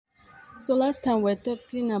So last time we're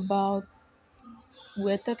talking about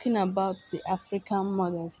the African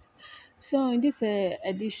mothers. So in this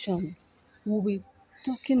edition, we'll be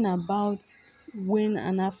talking about when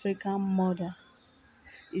an African mother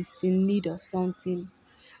is in need of something,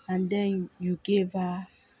 and then you gave her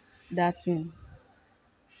that thing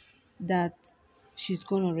that she's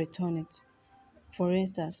gonna return it. For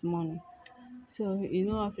instance, money. So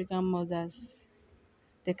African mothers,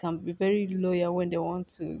 they can be very loyal when they want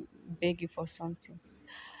to beg you for something.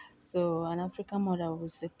 So an African mother will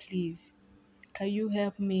say, please, can you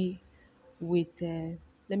help me with,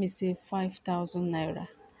 let me say, 5,000 naira?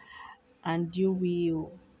 And you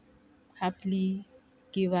will happily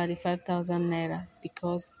give her the 5,000 naira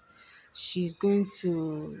because she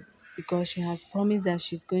has promised that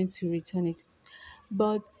she's going to return it.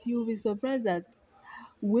 But you'll be surprised that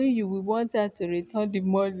when you will want her to return the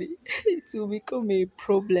money, it will become a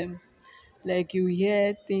problem. Like you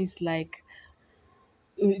hear things like,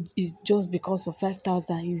 it's just because of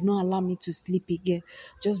 5,000 you not allow me to sleep again.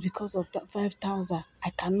 Just because of that 5,000 I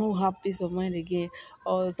cannot have peace of mind again,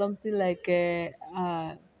 or something like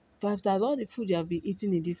 5,000, all the food you have been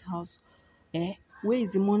eating in this house, where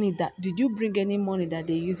is the money? That did you bring any money that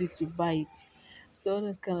they use it to buy it? So all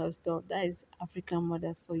those kind of stuff, that is African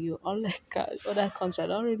mothers for you. Unlike other countries, I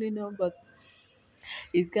don't really know, but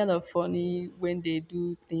it's kind of funny when they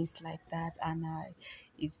do things like that. And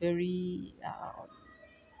it's very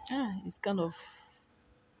it's kind of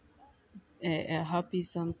a happy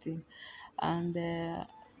something. And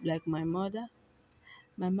like my mother,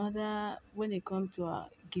 when it comes to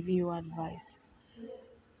giving you advice,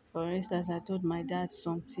 for instance, I told my dad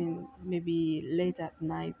something maybe late at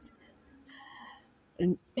night,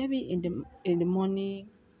 and maybe in the morning,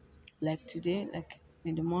 like today, like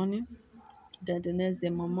in the morning. Then the next day,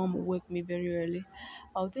 my mom will wake me very early.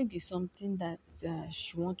 I'll think it's something that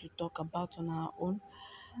she want to talk about on her own.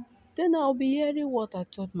 Then I'll be hearing what I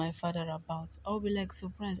told my father about. I'll be like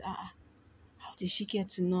surprised. How did she get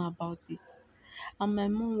to know about it? And my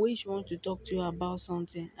mom, when she want to talk to you about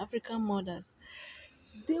something, African mothers,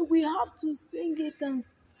 they will have to sing it and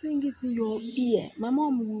sing it in your ear. My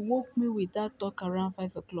mom will wake me with that talk around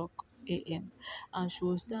 5 o'clock a.m. and she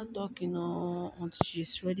will start talking until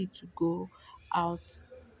she's ready to go out.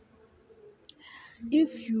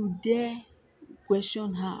 If you dare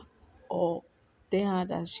question her or tell her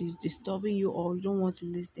that she's disturbing you or you don't want to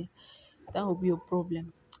listen, that will be a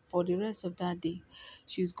problem. For the rest of that day,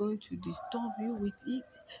 she's going to disturb you with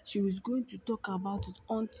it. She is going to talk about it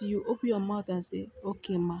until you open your mouth and say,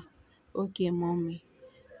 okay, ma, okay, mommy,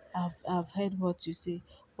 I've heard what you say.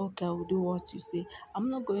 Okay, I will do what you say. I'm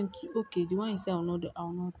not going to, okay, the one you say I'll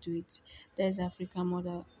not do it. There's African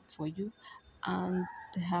mother for you. And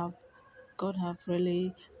they have God have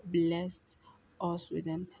really blessed us with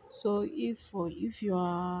them. So if you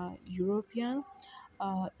are European,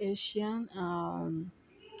 Asian,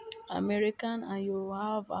 American, and you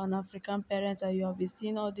have an African parent and you have been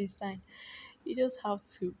seeing all these signs, you just have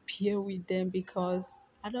to bear with them because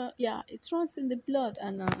I don't yeah, it runs in the blood.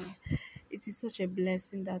 And it is such a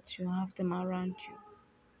blessing that you have them around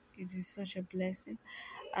you. It is such a blessing.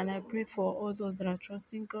 And I pray for all those that are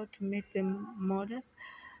trusting God to make them mothers,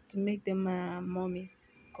 to make them mommies.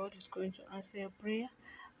 God is going to answer your prayer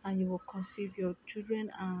and you will conceive your children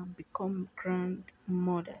and become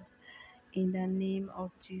grandmothers. In the name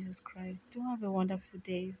of Jesus Christ. Do have a wonderful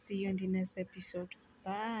day. See you in the next episode.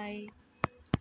 Bye.